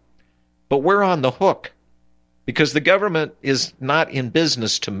misnomer. But we're on the hook because the government is not in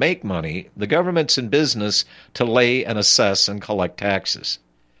business to make money. The government's in business to lay and assess and collect taxes.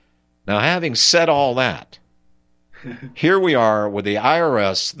 Now, having said all that, here we are with the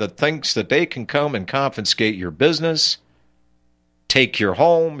IRS that thinks that they can come and confiscate your business, take your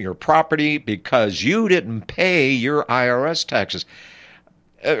home, your property, because you didn't pay your IRS taxes.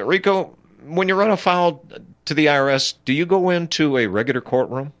 Rico, when you run afoul to the IRS, do you go into a regular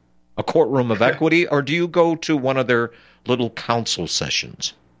courtroom, a courtroom of equity, or do you go to one of their little council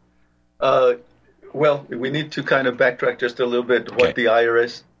sessions? We need to kind of backtrack just a little bit what the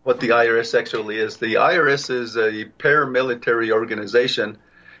IRS actually is. The IRS is a paramilitary organization,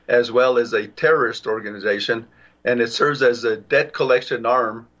 as well as a terrorist organization, and it serves as a debt collection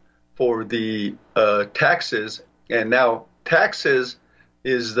arm for the taxes. And now taxes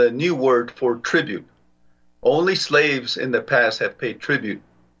is the new word for tribute. Only slaves in the past have paid tribute,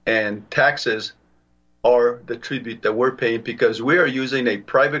 and taxes are the tribute that we're paying because we are using a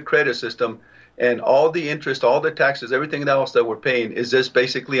private credit system, and all the interest, all the taxes, everything else that we're paying is just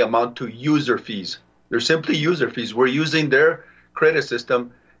basically amount to user fees. They're simply user fees. We're using their credit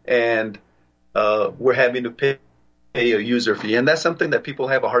system, and we're having to pay a user fee, and that's something that people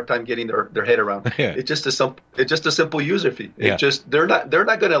have a hard time getting their head around. Yeah. It's just a simple user fee. Yeah. They're not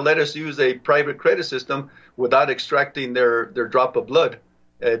going to let us use a private credit system without extracting their drop of blood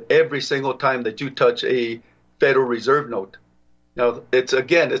at every single time that you touch a Federal Reserve note. Now, it's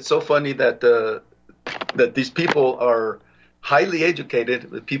so funny that that these people are highly educated.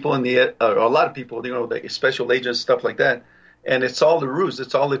 The people a lot of people, the special agents, stuff like that, and it's all the ruse.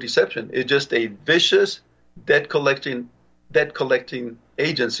 It's all the deception. It's just a vicious debt collecting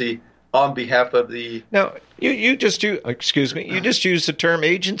agency on behalf of the. Now, you just used the term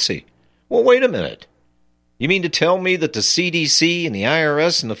agency. Well, wait a minute. You mean to tell me that the CDC and the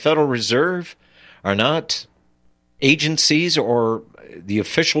IRS and the Federal Reserve are not agencies or the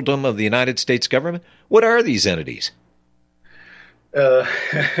officialdom of the United States government? What are these entities?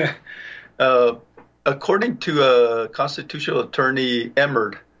 According to constitutional attorney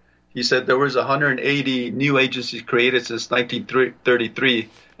Emmerd, he said there was 180 new agencies created since 1933,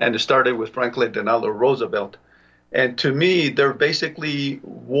 and it started with Franklin Delano Roosevelt. And to me, they're basically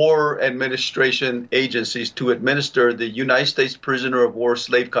war administration agencies to administer the United States prisoner of war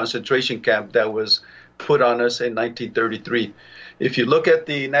slave concentration camp that was put on us in 1933. If you look at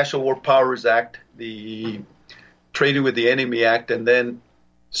the National War Powers Act, the Trading with the Enemy Act, and then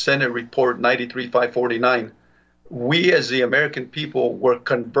Senate Report 93-549, we as the American people were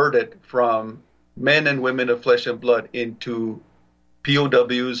converted from men and women of flesh and blood into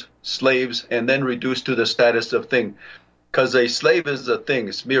POWs, slaves, and then reduced to the status of thing. Because a slave is a thing,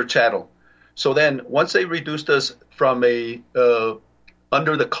 it's mere chattel. So then once they reduced us from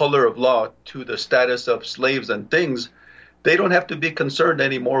under the color of law to the status of slaves and things, they don't have to be concerned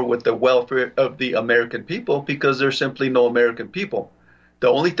anymore with the welfare of the American people because there's simply no American people. The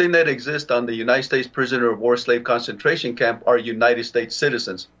only thing that exists on the United States prisoner of war slave concentration camp are United States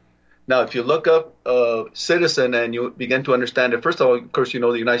citizens. Now, if you look up citizen and you begin to understand it, first of all, of course, the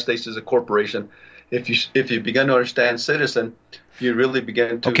United States is a corporation. If you begin to understand citizen, you really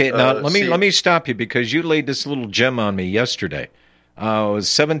begin to Okay, now let me stop you because you laid this little gem on me yesterday. It was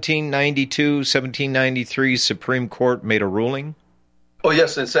 1792, 1793 Supreme Court made a ruling? Oh,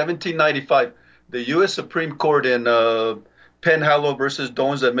 yes, in 1795, the U.S. Supreme Court in Penhallow versus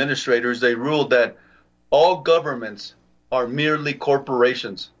Doan's administrators, they ruled that all governments are merely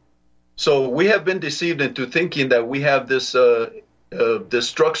corporations. So we have been deceived into thinking that we have this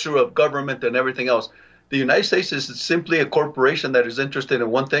structure of government and everything else. The United States is simply a corporation that is interested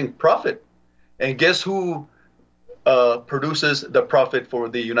in one thing, profit. And guess who produces the profit for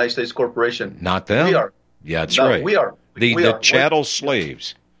the United States corporation? Not them. We are. Yeah, that's right. We are. The chattel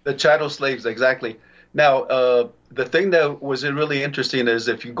slaves. The chattel slaves, exactly. Now, the thing that was really interesting is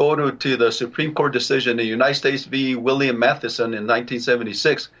if you go to the Supreme Court decision, the United States v. William Matheson in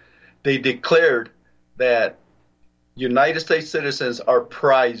 1976, they declared that United States citizens are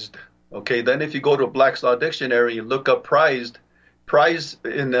prized. Okay, then if you go to Black's Law Dictionary and look up prized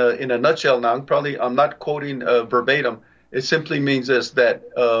in a nutshell now, I'm not quoting verbatim. It simply means this, that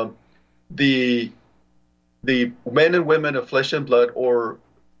the men and women of flesh and blood were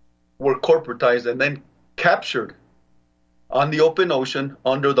corporatized and then captured on the open ocean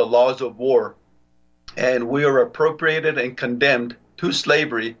under the laws of war, and we are appropriated and condemned to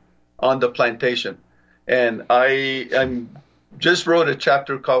slavery on the plantation. And I just wrote a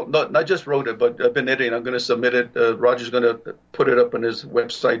chapter called, not just wrote it, but I've been editing. I'm going to submit it. Roger's going to put it up on his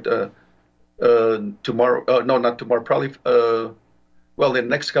website tomorrow. No, not tomorrow. Probably, in the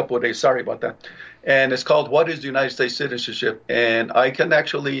next couple of days. Sorry about that. And it's called What is United States Citizenship? And I can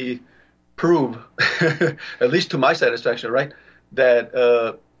actually prove, at least to my satisfaction, right,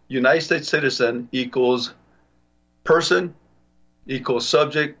 that United States citizen equals person, equals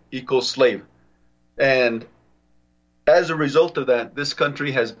subject, equals slave. And as a result of that, this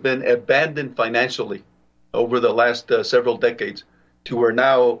country has been abandoned financially over the last several decades to where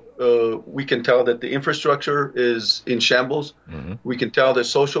now we can tell that the infrastructure is in shambles. Mm-hmm. We can tell that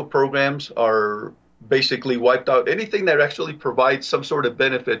social programs are basically wiped out. Anything that actually provides some sort of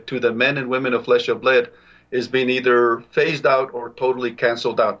benefit to the men and women of flesh and blood is being either phased out or totally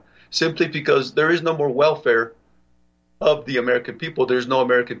canceled out, simply because there is no more welfare of the American people. There's no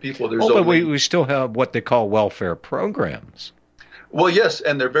American people. There's but only... we still have what they call welfare programs. Well, yes,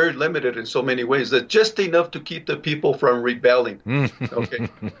 and they're very limited in so many ways. That just enough to keep the people from rebelling. Okay,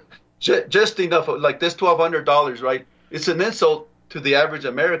 just enough. Like this $1,200, right? It's an insult to the average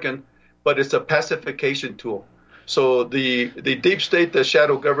American, but it's a pacification tool. So the deep state, the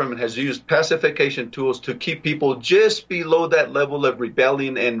shadow government, has used pacification tools to keep people just below that level of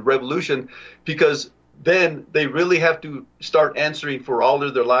rebellion and revolution, because then they really have to start answering for all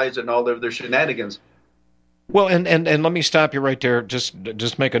of their lies and all of their shenanigans. Well, and let me stop you right there.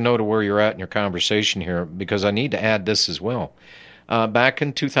 Just make a note of where you're at in your conversation here, because I need to add this as well. Back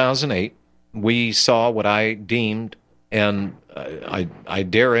in 2008, we saw what I deemed, and I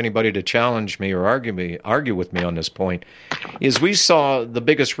dare anybody to challenge me or argue with me on this point, is we saw the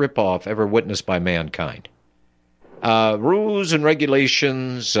biggest ripoff ever witnessed by mankind. Rules and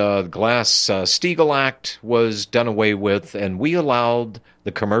regulations, the Glass-Steagall Act was done away with, and we allowed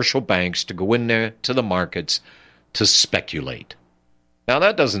the commercial banks to go in there to the markets to speculate. Now,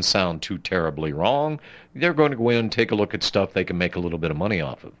 that doesn't sound too terribly wrong. They're going to go in and take a look at stuff they can make a little bit of money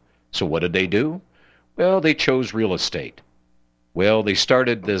off of. So what did they do? Well, they chose real estate. Well, they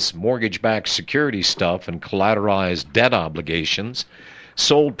started this mortgage-backed security stuff and collateralized debt obligations,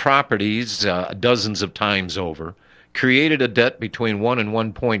 sold properties dozens of times over, created a debt between $1 and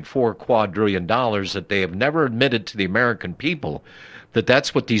 $1.4 quadrillion that they have never admitted to the American people that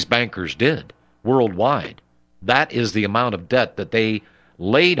that's what these bankers did worldwide. That is the amount of debt that they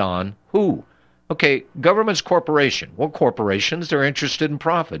laid on who? Okay, government's corporation. Well, corporations, they're interested in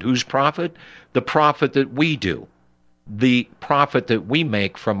profit. Whose profit? The profit that we do. The profit that we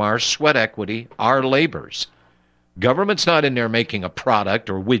make from our sweat equity, our labors. Government's not in there making a product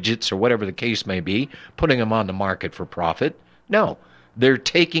or widgets or whatever the case may be, putting them on the market for profit. No, they're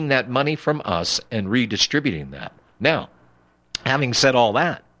taking that money from us and redistributing that. Now, having said all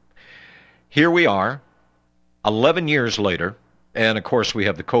that, here we are, 11 years later, and of course we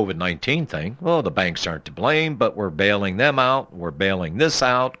have the COVID-19 thing. Well, the banks aren't to blame, but we're bailing them out, we're bailing this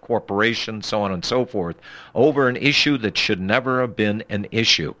out, corporations, so on and so forth, over an issue that should never have been an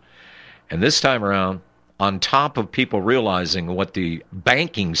issue. And this time around, on top of people realizing what the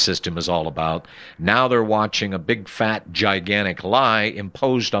banking system is all about, now they're watching a big, fat, gigantic lie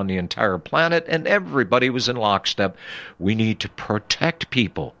imposed on the entire planet, and everybody was in lockstep. We need to protect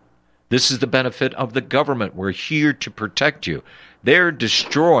people. This is the benefit of the government. We're here to protect you. They're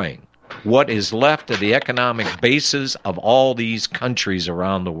destroying what is left of the economic basis of all these countries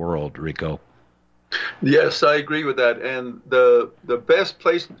around the world, Rico. Yes, I agree with that. And the best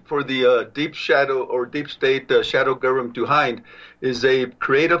place for the deep shadow or deep state shadow government to hide is they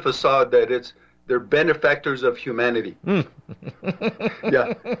create a facade that they're benefactors of humanity.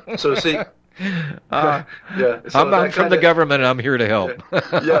 Yeah. So see. Yeah. So I'm from the government and I'm here to help.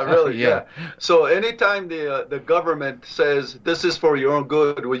 Yeah, really. Yeah. So anytime the government says this is for your own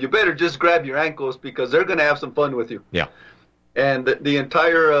good, well, you better just grab your ankles because they're going to have some fun with you. Yeah. And the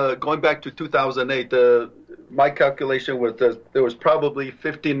entire, going back to 2008, my calculation was that there was probably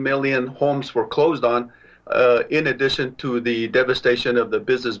 15 million homes foreclosed on, in addition to the devastation of the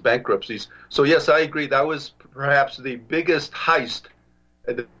business bankruptcies. So, yes, I agree. That was perhaps the biggest heist.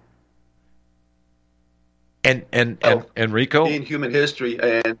 And Rico? In human history.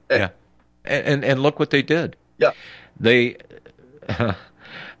 And look what they did. Yeah. They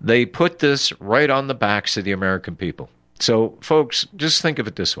put this right on the backs of the American people. So, folks, just think of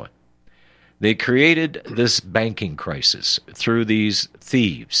it this way. They created this banking crisis through these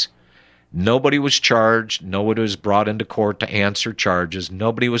thieves. Nobody was charged. Nobody was brought into court to answer charges.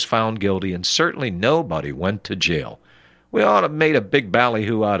 Nobody was found guilty, and certainly nobody went to jail. We ought to have made a big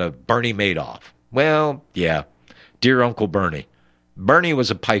ballyhoo out of Bernie Madoff. Well, yeah, dear Uncle Bernie. Bernie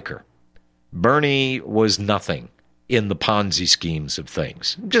was a piker. Bernie was nothing in the Ponzi schemes of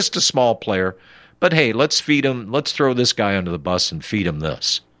things. Just a small player. But hey, let's feed him. Let's throw this guy under the bus and feed him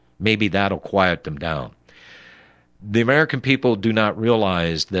this. Maybe that'll quiet them down. The American people do not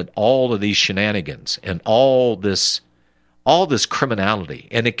realize that all of these shenanigans and all this criminality,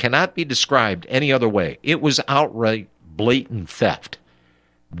 and it cannot be described any other way. It was outright blatant theft.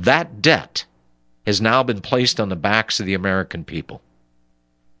 That debt has now been placed on the backs of the American people.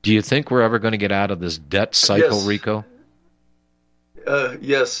 Do you think we're ever going to get out of this debt cycle, Yes. Rico?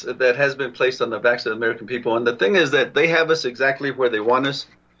 Yes, that has been placed on the backs of the American people. And the thing is that they have us exactly where they want us.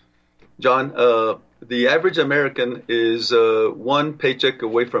 John, the average American is one paycheck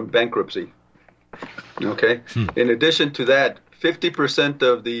away from bankruptcy. Okay? In addition to that, 50%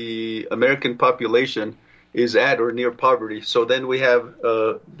 of the American population is at or near poverty. So then we have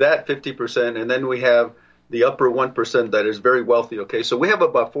that 50%, and then we have the upper 1% that is very wealthy. Okay, so we have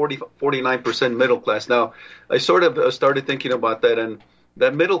about 49% middle class. Now, I sort of started thinking about that, and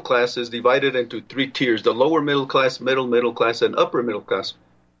that middle class is divided into three tiers: the lower middle class, middle class, and upper middle class.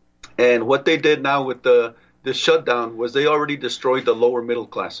 And what they did now with the shutdown was they already destroyed the lower middle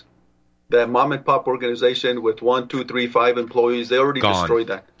class. That mom and pop organization with 1, 2, 3, 5 employees, they already destroyed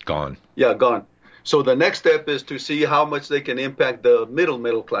that. Gone. Yeah, gone. So the next step is to see how much they can impact the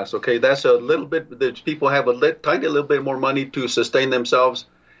middle class. Okay, that's a little bit, the people have a tiny little bit more money to sustain themselves.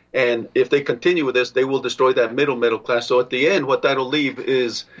 And if they continue with this, they will destroy that middle class. So at the end, what that'll leave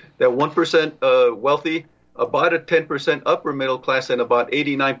is that 1% wealthy, about a 10% upper middle class, and about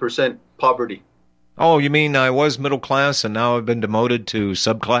 89% poverty. Oh, you mean I was middle class and now I've been demoted to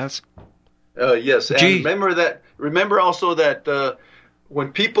subclass? Yes. Gee. And remember also that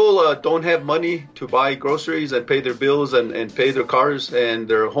when people don't have money to buy groceries and pay their bills and pay their cars and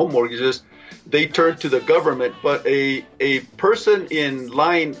their home mortgages, they turn to the government. But a person in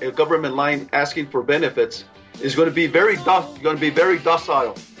line, a government line, asking for benefits is going to be very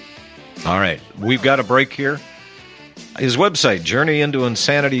docile. All right, we've got a break here. His website,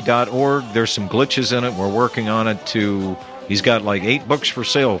 journeyintoinsanity.org. There's some glitches in it. We're working on it he's got like 8 books for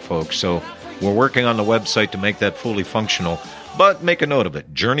sale, folks. So we're working on the website to make that fully functional. But make a note of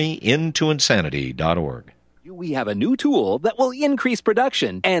it, journeyintoinsanity.org. We have a new tool that will increase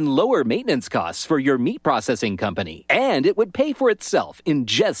production and lower maintenance costs for your meat processing company. And it would pay for itself in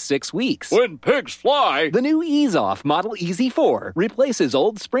just 6 weeks. When pigs fly! The new Ease Off Model EZ4 replaces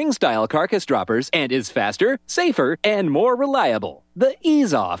old spring-style carcass droppers and is faster, safer, and more reliable. The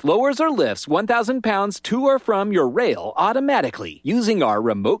Ease Off lowers or lifts 1,000 pounds to or from your rail automatically using our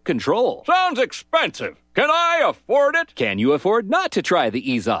remote control. Sounds expensive. Can I afford it? Can you afford not to try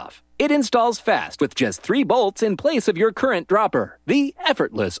the Ease Off? It installs fast with just 3 bolts in place of your current dropper. The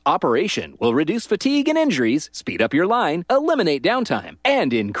effortless operation will reduce fatigue and injuries, speed up your line, eliminate downtime,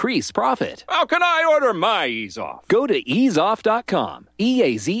 and increase profit. How can I order my Ease Off? Go to easeoff.com,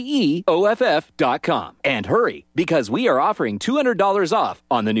 EAZEOFF.com, and hurry, because we are offering $200 off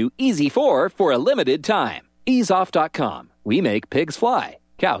on the new EZ4 for a limited time. Easeoff.com. We make pigs fly.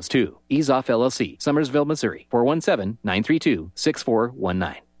 Cows, too. Ease Off LLC, Summersville, Missouri,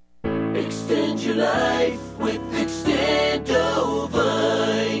 417-932-6419. Extend your life with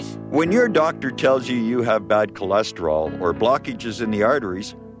Extendovite. When your doctor tells you you have bad cholesterol or blockages in the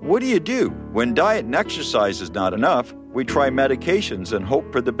arteries, what do? When diet and exercise is not enough, we try medications and hope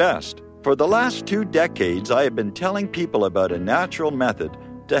for the best. For the last 2 decades, I have been telling people about a natural method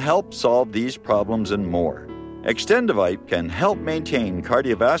to help solve these problems and more. Extendovite can help maintain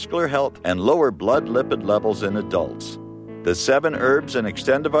cardiovascular health and lower blood lipid levels in adults. The 7 herbs in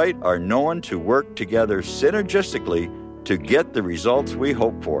Extendovite are known to work together synergistically to get the results we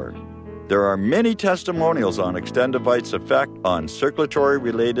hope for. There are many testimonials on Extendovite's effect on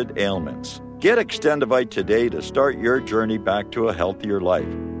circulatory-related ailments. Get Extendovite today to start your journey back to a healthier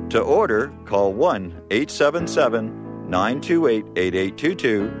life. To order, call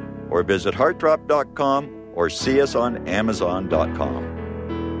 1-877-928-8822 or visit heartdrop.com or see us on amazon.com.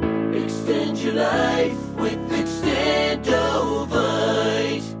 Extend your life with Extendovite.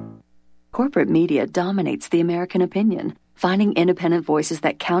 Corporate media dominates the American opinion. Finding independent voices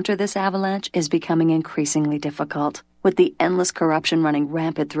that counter this avalanche is becoming increasingly difficult. With the endless corruption running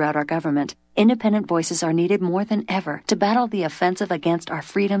rampant throughout our government, independent voices are needed more than ever to battle the offensive against our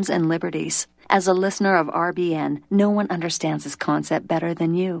freedoms and liberties. As a listener of RBN, no one understands this concept better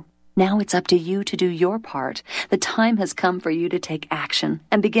than you. Now it's up to you to do your part. The time has come for you to take action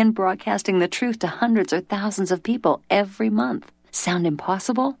and begin broadcasting the truth to hundreds or thousands of people every month. Sound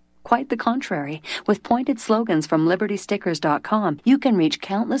impossible? Quite the contrary. With pointed slogans from LibertyStickers.com, you can reach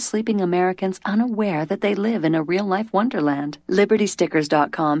countless sleeping Americans unaware that they live in a real-life wonderland.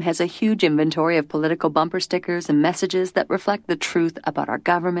 LibertyStickers.com has a huge inventory of political bumper stickers and messages that reflect the truth about our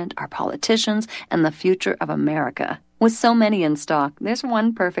government, our politicians, and the future of America. With so many in stock, there's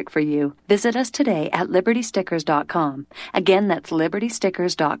one perfect for you. Visit us today at LibertyStickers.com. Again, that's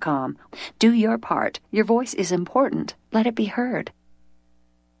LibertyStickers.com. Do your part. Your voice is important. Let it be heard.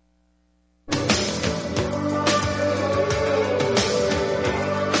 In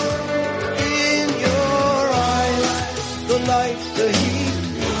your eyes, the light, the heat,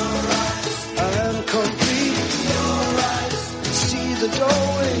 I'm complete. See the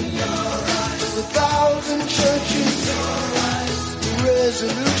doorway, the 1,000 churches, the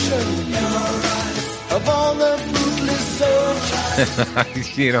resolution of all the bootless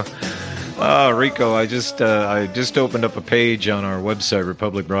soldiers. Rico, I just opened up a page on our website,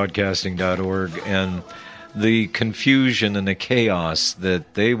 republicbroadcasting.org, and the confusion and the chaos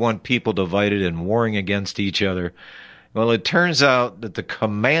that they want people divided and warring against each other. Well, it turns out that the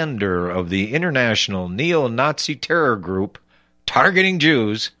commander of the international neo-Nazi terror group targeting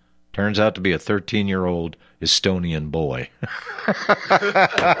Jews turns out to be a 13-year-old Estonian boy.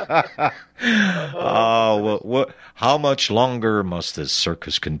 How much longer must this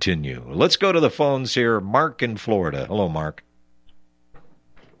circus continue? Let's go to the phones here. Mark in Florida. Hello, Mark.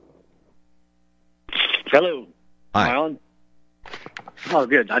 Hello. Hi. Am I on? Oh,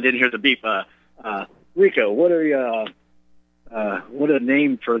 good. I didn't hear the beep. Rico, what a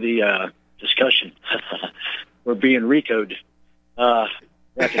name for the discussion. We're being Rico'd.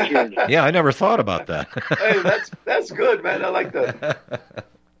 Yeah, I never thought about that. Hey, that's good, man. I like that.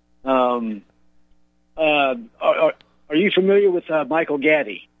 Are you familiar with Michael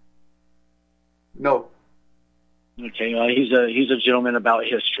Gaddy? No. Okay, he's a gentleman about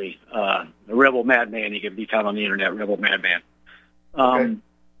history, a rebel madman. He can be found on the internet, rebel madman. Okay.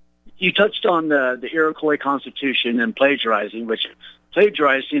 You touched on the Iroquois Constitution and plagiarizing, which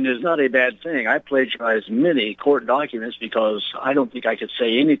plagiarizing is not a bad thing. I plagiarized many court documents because I don't think I could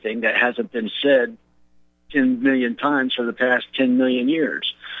say anything that hasn't been said 10 million times for the past 10 million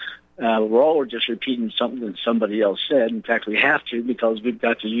years. We're all just repeating something that somebody else said. In fact, we have to because we've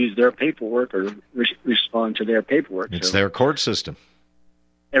got to use their paperwork or respond to their paperwork. It's so their court system.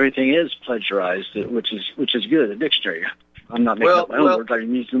 Everything is plagiarized, which is good. A dictionary. I'm not making up my own words.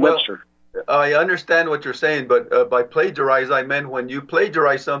 I'm using Webster. I understand what you're saying, but by plagiarize, I meant when you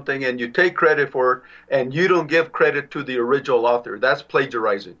plagiarize something and you take credit for it and you don't give credit to the original author. That's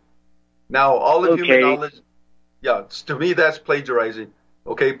plagiarizing. Now, all of human knowledge, to me, that's plagiarizing.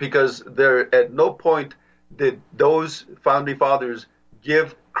 Okay, because there at no point did those founding fathers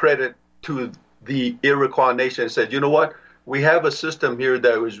give credit to the Iroquois nation and said, you know what, we have a system here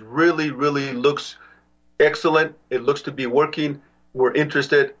that was really looks excellent. It looks to be working. We're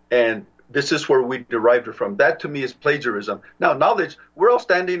interested, and this is where we derived it from. That to me is plagiarism. Now, knowledge, we're all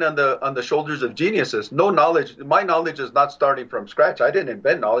standing on the shoulders of geniuses. No knowledge, my knowledge is not starting from scratch. I didn't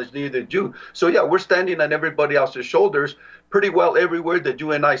invent knowledge, neither did you. So yeah, we're standing on everybody else's shoulders. Pretty well every word that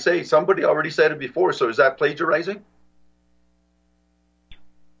you and I say, somebody already said it before. So is that plagiarizing?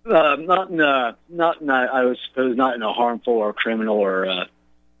 Not in a, I would suppose not in a harmful or criminal or a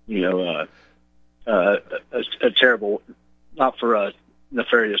terrible, not for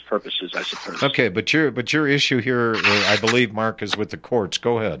nefarious purposes, I suppose. Okay, but your issue here, I believe, Mark, is with the courts.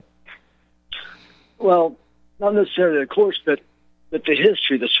 Go ahead. Well, not necessarily the courts, but the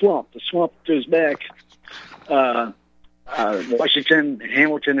history, the swamp. The swamp goes back. Washington,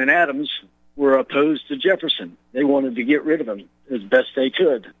 Hamilton, and Adams were opposed to Jefferson. They wanted to get rid of him as best they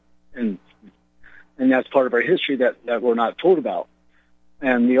could, and that's part of our history that we're not told about.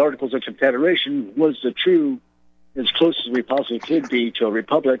 And the Articles of Confederation was the true, as close as we possibly could be to a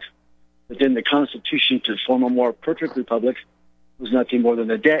republic, but then the Constitution to form a more perfect republic was nothing more than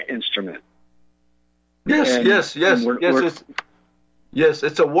a debt instrument. Yes, it's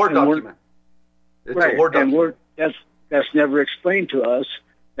a war document. It's a war document. And that's never explained to us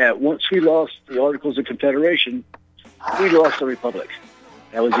that once we lost the Articles of Confederation, we lost the republic.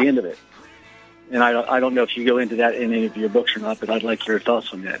 That was the end of it. And I don't know if you go into that in any of your books or not, but I'd like your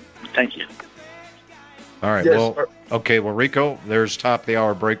thoughts on that. Thank you. All right. Yes, well, Rico, there's top of the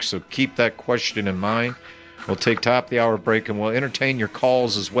hour break, so keep that question in mind. We'll take top of the hour break, and we'll entertain your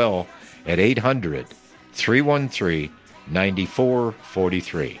calls as well at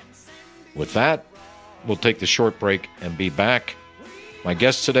 800-313-9443. With that, we'll take the short break and be back. My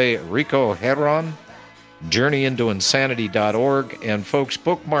guest today, Rico Herron, journeyintoinsanity.org. And folks,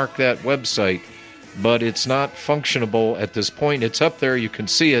 bookmark that website, but it's not functionable at this point. It's up there. You can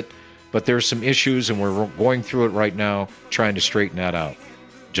see it, but there's some issues, and we're going through it right now, trying to straighten that out.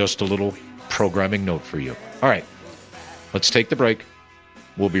 Just a little programming note for you. All right, let's take the break.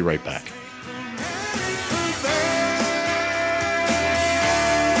 We'll be right back.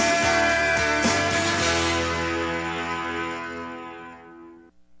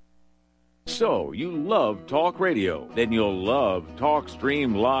 So, you love talk radio? Then you'll love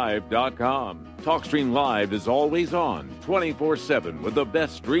TalkStreamLive.com. TalkStream Live is always on, 24/7, with the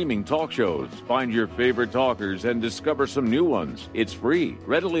best streaming talk shows. Find your favorite talkers and discover some new ones. It's free,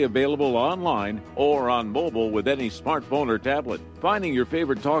 readily available online or on mobile with any smartphone or tablet. Finding your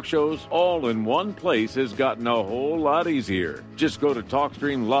favorite talk shows all in one place has gotten a whole lot easier. Just go to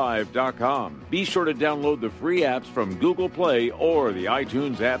TalkStreamLive.com. Be sure to download the free apps from Google Play or the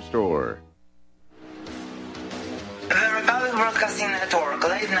iTunes App Store. The Republic Broadcasting Network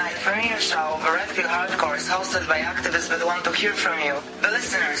late night premiere show of Red Pill Hardcore is hosted by activists that want to hear from you, the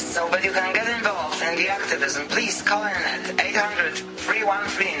listeners, so that you can get involved in friendly activism, please call in at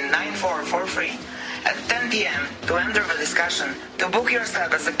 800-313-9443 at 10 p.m. to enter the discussion. To book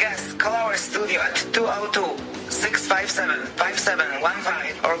yourself as a guest, call our studio at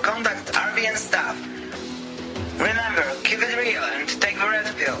 202-657-5715 or contact RBN staff. Remember, keep it real and take the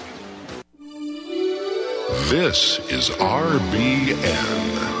red pill. This is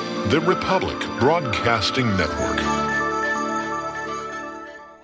RBN, the Republic Broadcasting Network.